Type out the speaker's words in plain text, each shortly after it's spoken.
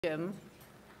Jim,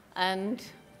 and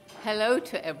hello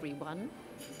to everyone.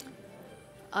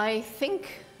 I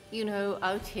think,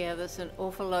 out here there's an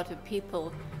awful lot of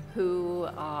people who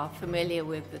are familiar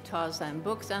with the Tarzan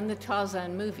books and the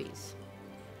Tarzan movies.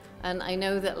 And I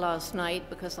know that last night,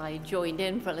 because I joined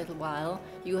in for a little while,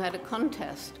 you had a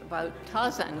contest about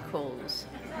Tarzan calls.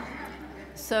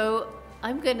 So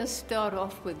I'm going to start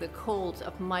off with the calls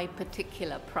of my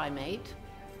particular primate,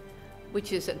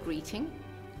 which is a greeting.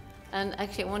 And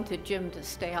actually, I wanted Jim to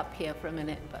stay up here for a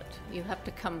minute, but you have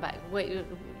to come back. Wait.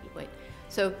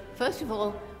 So first of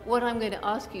all, what I'm going to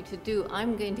ask you to do,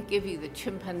 I'm going to give you the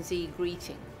chimpanzee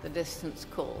greeting, the distance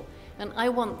call. And I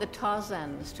want the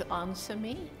Tarzans to answer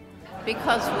me,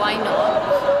 because why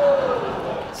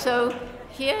not? So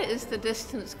here is the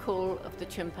distance call of the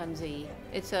chimpanzee.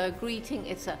 It's a greeting,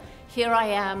 it's a, here I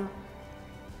am,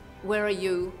 where are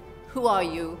you, who are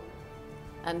you,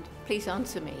 and please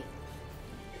answer me.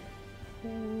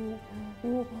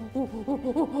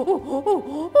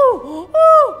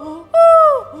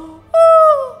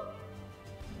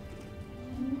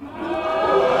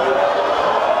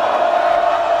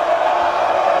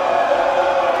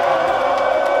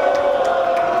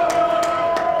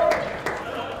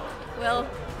 Well,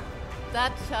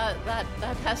 that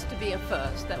has to be a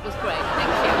first. That was great. Thank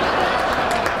you.